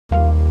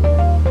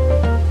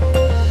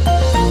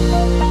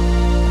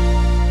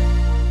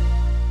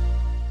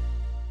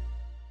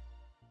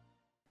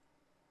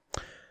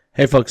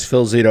Hey folks,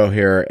 Phil Zito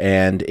here,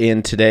 and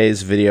in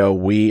today's video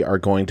we are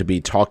going to be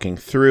talking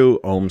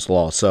through Ohm's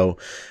Law. So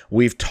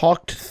we've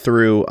talked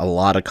through a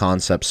lot of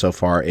concepts so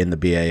far in the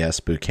BAS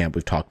Bootcamp.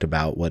 We've talked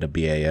about what a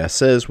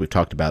BAS is, we've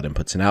talked about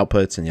inputs and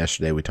outputs, and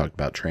yesterday we talked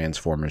about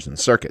transformers and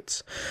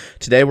circuits.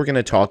 Today we're going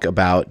to talk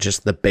about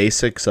just the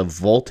basics of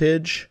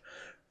voltage,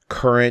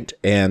 current,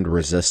 and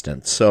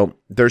resistance. So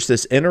there's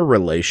this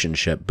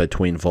interrelationship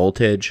between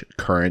voltage,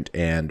 current,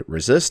 and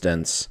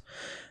resistance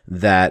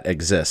that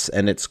exists,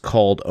 and it's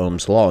called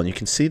Ohm's Law, and you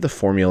can see the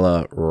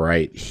formula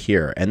right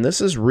here. And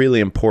this is really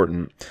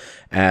important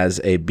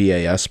as a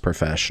BAS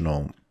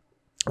professional,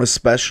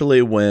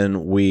 especially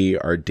when we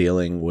are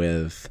dealing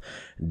with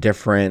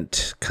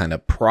different kind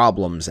of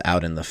problems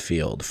out in the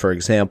field. For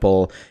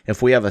example,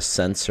 if we have a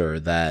sensor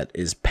that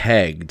is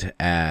pegged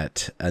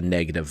at a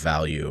negative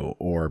value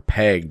or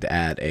pegged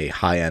at a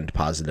high-end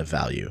positive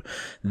value,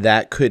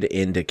 that could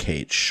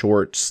indicate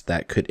shorts,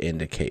 that could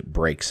indicate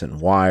breaks in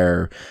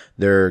wire.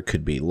 There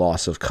could be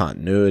loss of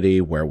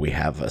continuity where we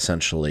have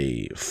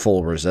essentially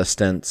full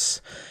resistance.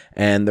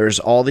 And there's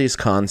all these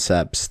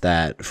concepts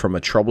that, from a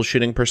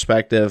troubleshooting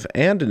perspective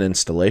and an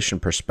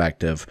installation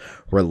perspective,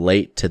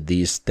 relate to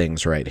these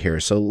things right here.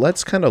 So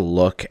let's kind of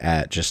look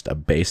at just a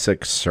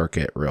basic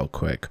circuit real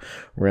quick.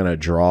 We're going to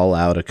draw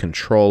out a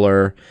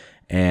controller,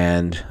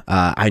 and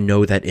I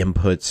know that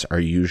inputs are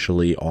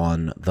usually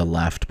on the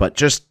left, but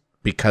just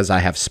because I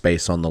have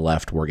space on the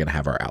left, we're going to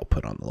have our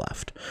output on the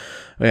left.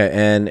 Okay,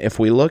 and if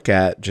we look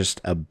at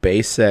just a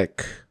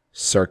basic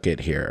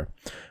circuit here,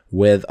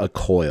 with a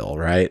coil,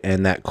 right?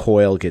 And that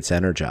coil gets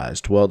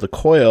energized. Well, the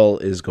coil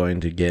is going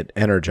to get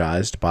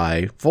energized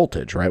by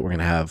voltage, right? We're going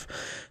to have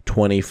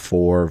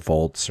 24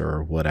 volts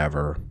or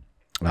whatever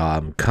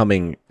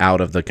coming out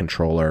of the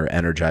controller,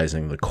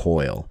 energizing the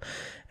coil.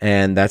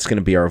 And that's going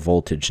to be our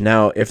voltage.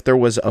 Now, if there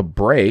was a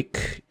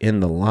break in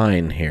the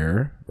line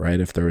here, right?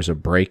 If there was a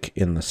break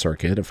in the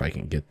circuit, if I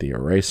can get the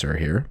eraser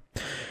here,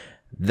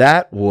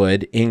 that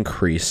would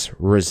increase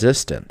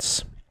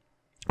resistance.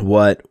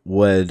 What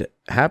would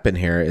happen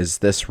here is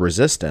this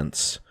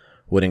resistance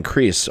would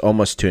increase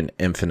almost to an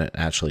infinite,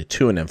 actually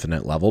to an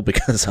infinite level,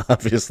 because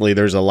obviously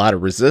there's a lot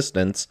of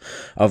resistance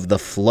of the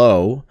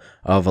flow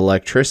of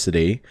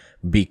electricity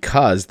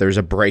because there's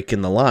a break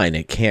in the line.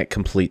 It can't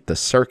complete the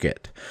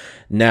circuit.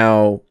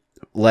 Now,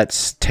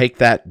 let's take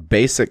that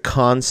basic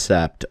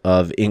concept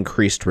of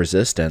increased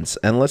resistance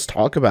and let's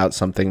talk about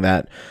something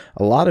that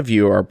a lot of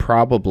you are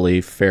probably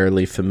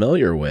fairly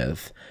familiar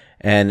with.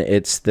 And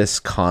it's this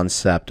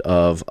concept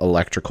of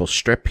electrical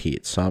strip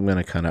heat. So I'm going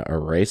to kind of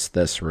erase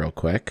this real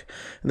quick.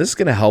 And this is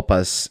going to help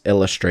us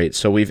illustrate.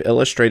 So we've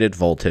illustrated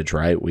voltage,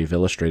 right? We've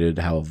illustrated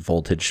how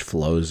voltage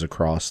flows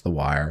across the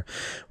wire.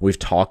 We've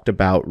talked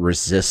about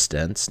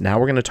resistance. Now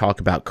we're going to talk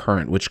about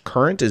current, which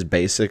current is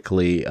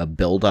basically a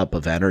buildup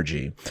of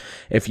energy.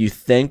 If you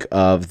think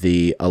of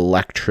the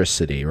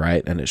electricity,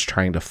 right, and it's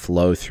trying to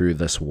flow through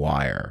this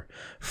wire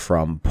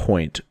from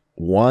point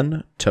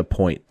 1 to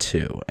point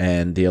 2,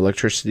 and the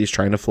electricity is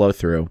trying to flow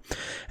through,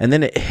 and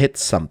then it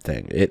hits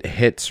something. It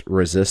hits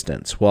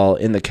resistance. Well,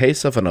 in the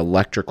case of an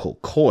electrical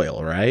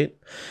coil, right,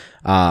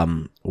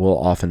 we'll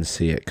often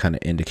see it kind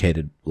of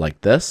indicated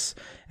like this,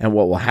 and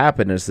what will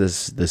happen is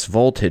this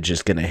voltage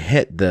is going to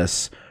hit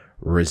this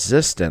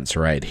resistance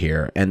right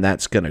here, and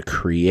that's going to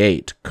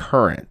create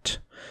current.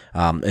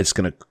 It's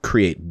going to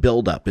create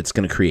buildup. It's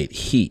going to create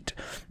heat.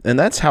 And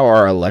that's how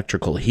our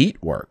electrical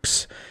heat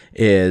works,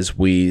 is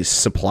we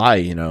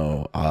supply,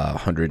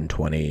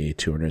 120,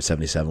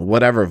 277,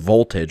 whatever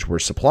voltage we're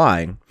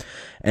supplying.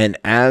 And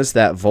as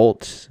that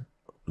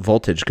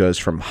voltage goes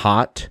from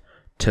hot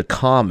to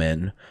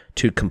common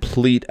to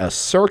complete a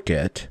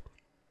circuit,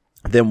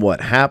 then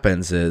what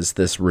happens is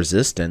this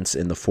resistance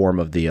in the form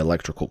of the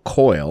electrical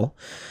coil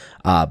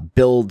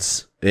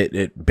builds.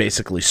 It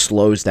basically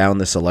slows down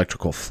this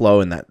electrical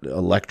flow, and that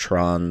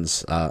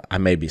electrons, I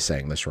may be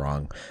saying this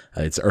wrong,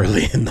 it's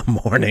early in the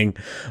morning,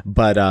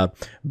 but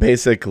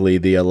basically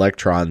the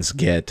electrons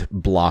get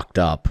blocked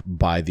up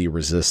by the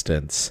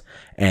resistance,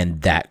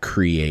 and that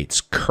creates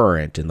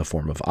current in the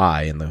form of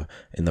I,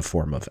 in the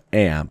form of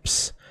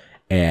amps,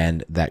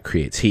 and that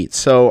creates heat.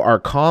 So our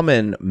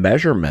common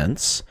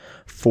measurements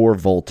for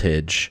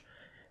voltage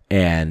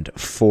and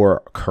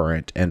for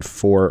current and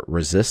for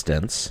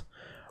resistance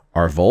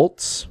are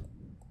volts,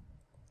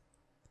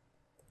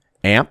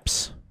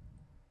 amps,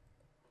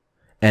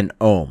 and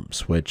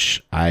ohms,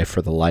 which I,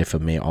 for the life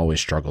of me, always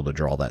struggle to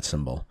draw that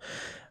symbol.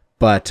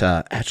 But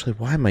actually,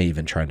 why am I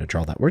even trying to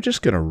draw that? We're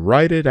just going to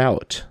write it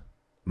out.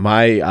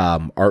 My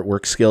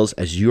artwork skills,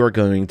 as you are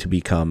going to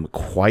become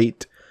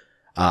quite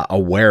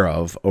aware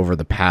of over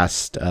the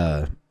past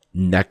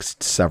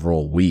next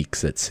several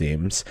weeks, it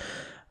seems,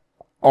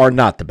 are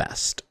not the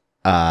best.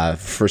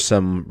 For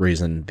some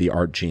reason, the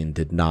art gene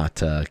did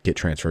not get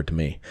transferred to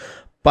me.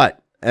 But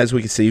as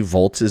we can see,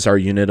 volts is our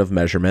unit of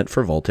measurement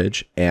for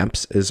voltage.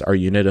 Amps is our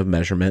unit of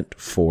measurement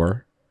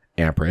for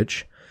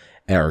amperage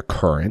or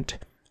current.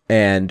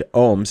 and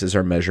ohms is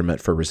our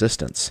measurement for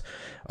resistance.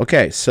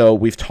 Okay, so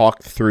we've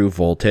talked through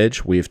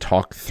voltage, we've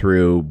talked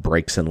through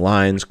breaks in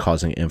lines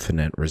causing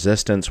infinite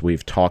resistance,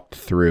 we've talked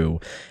through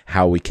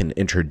how we can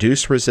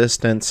introduce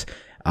resistance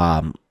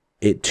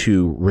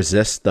to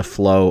resist the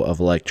flow of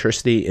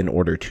electricity in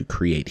order to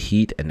create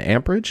heat and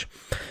amperage.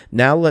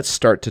 Now let's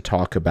start to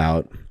talk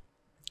about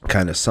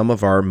kind of some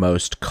of our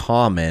most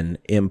common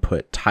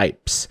input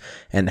types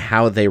and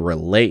how they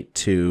relate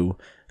to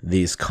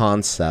these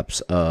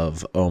concepts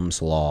of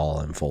Ohm's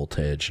law and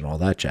voltage and all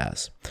that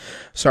jazz.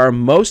 So our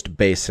most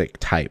basic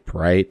type,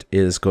 right,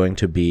 is going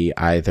to be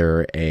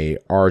either a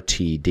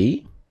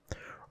RTD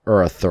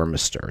or a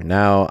thermistor.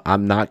 Now,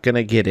 I'm not going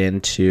to get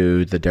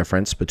into the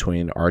difference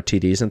between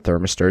RTDs and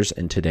thermistors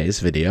in today's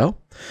video,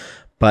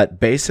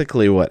 but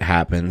basically what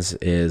happens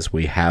is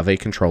we have a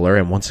controller,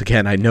 and once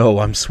again, I know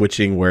I'm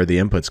switching where the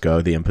inputs go.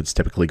 The inputs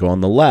typically go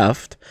on the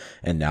left,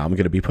 and now I'm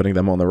going to be putting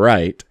them on the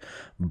right.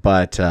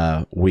 But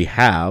we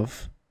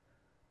have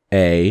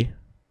a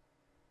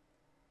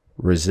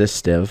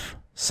resistive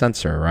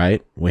sensor,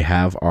 right? We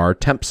have our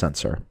temp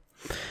sensor.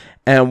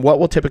 And what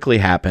will typically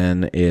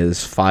happen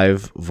is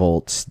 5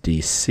 volts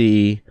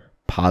DC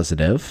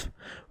positive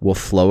will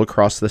flow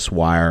across this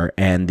wire,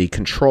 and the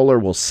controller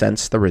will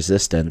sense the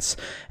resistance,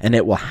 and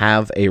it will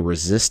have a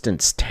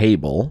resistance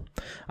table,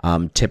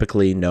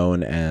 typically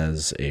known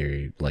as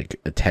a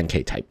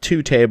 10K type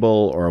 2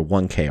 table or a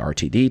 1K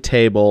RTD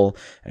table,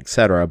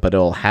 etc. But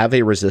it'll have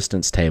a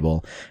resistance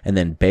table, and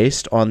then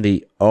based on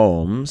the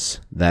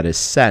ohms that is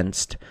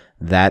sensed,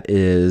 that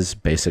is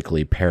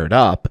basically paired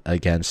up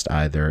against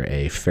either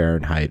a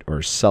Fahrenheit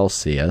or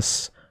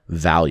Celsius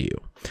value.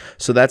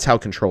 So that's how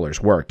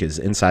controllers work, is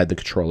inside the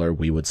controller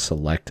we would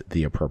select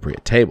the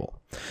appropriate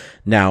table.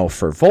 Now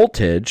for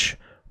voltage,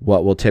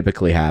 what will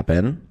typically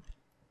happen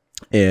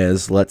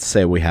is, let's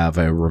say we have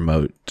a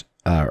relative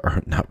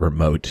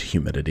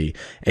humidity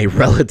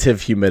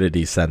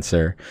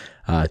sensor.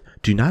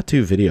 Do not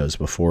do videos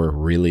before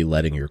really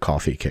letting your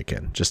coffee kick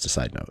in, just a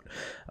side note.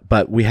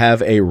 But we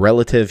have a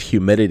relative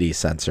humidity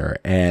sensor,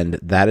 and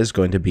that is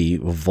going to be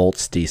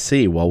volts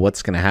DC. Well,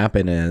 what's going to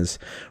happen is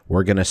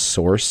we're going to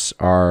source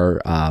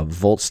our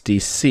volts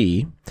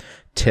DC,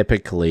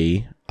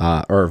 typically,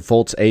 or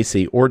volts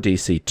AC or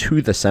DC,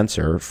 to the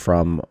sensor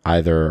from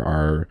either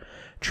our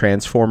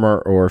transformer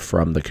or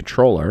from the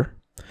controller.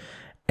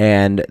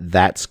 And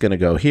that's going to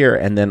go here.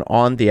 And then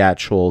on the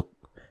actual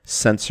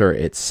sensor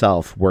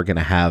itself, we're going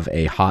to have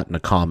a hot and a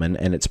common,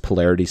 and it's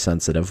polarity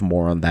sensitive.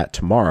 More on that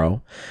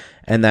tomorrow.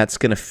 And that's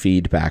going to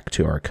feed back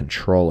to our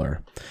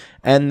controller.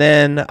 And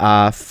then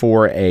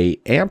for a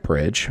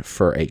amperage,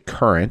 for a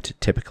current,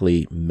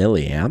 typically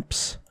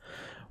milliamps,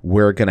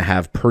 we're going to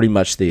have pretty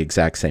much the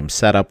exact same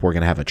setup. We're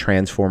going to have a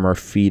transformer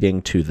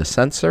feeding to the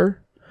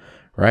sensor,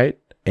 right?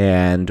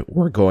 And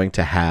we're going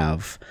to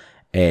have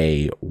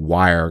a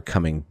wire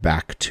coming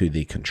back to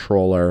the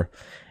controller.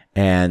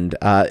 And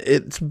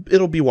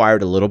it'll be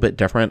wired a little bit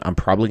different. I'm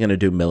probably going to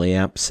do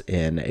milliamps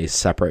in a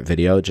separate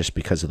video just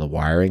because of the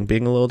wiring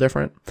being a little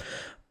different.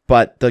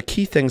 But the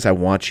key things I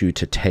want you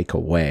to take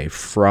away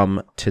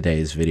from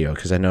today's video,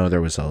 because I know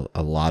there was a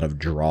lot of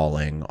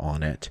drawing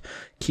on it.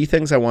 Key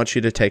things I want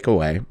you to take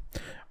away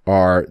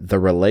are the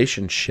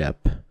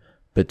relationship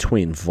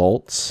between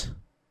volts,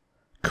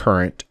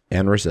 current,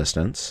 and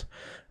resistance.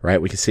 Right,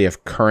 we can see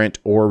if current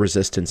or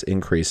resistance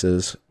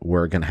increases,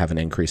 we're going to have an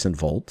increase in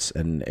volts.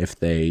 And if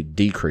they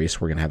decrease,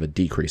 we're going to have a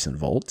decrease in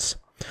volts.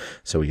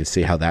 So we can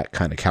see how that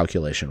kind of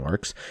calculation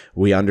works.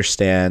 We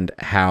understand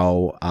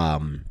how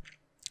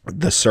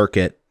the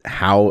circuit,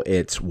 how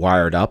it's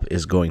wired up,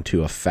 is going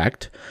to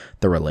affect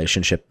the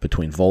relationship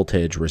between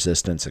voltage,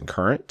 resistance, and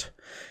current.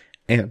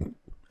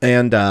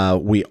 And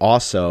we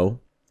also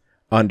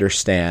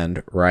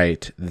understand,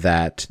 right,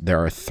 that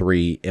there are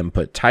 3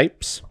 input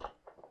types.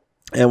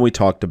 And we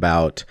talked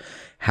about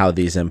how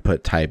these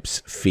input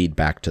types feed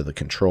back to the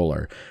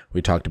controller.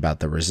 We talked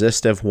about the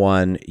resistive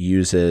one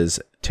uses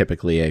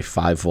typically a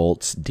 5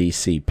 volts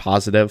DC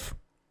positive.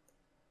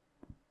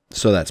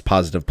 So that's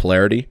positive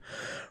polarity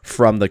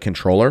from the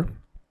controller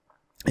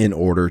in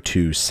order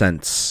to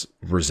sense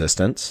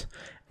resistance.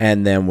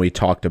 And then we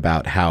talked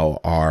about how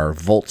our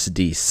volts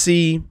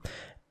DC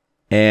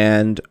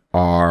and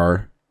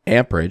our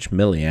amperage,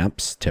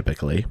 milliamps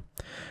typically,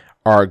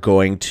 are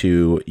going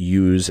to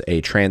use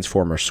a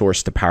transformer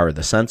source to power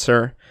the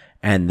sensor,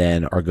 and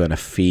then are going to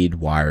feed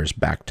wires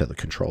back to the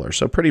controller.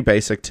 So pretty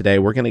basic today.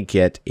 We're going to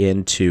get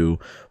into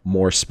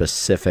more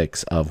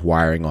specifics of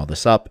wiring all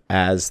this up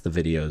as the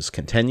videos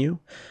continue.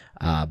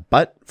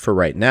 But for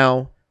right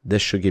now,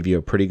 this should give you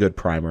a pretty good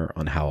primer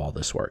on how all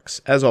this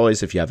works. As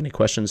always, if you have any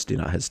questions, do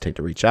not hesitate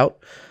to reach out.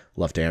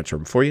 Love to answer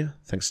them for you.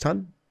 Thanks a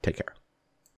ton. Take care.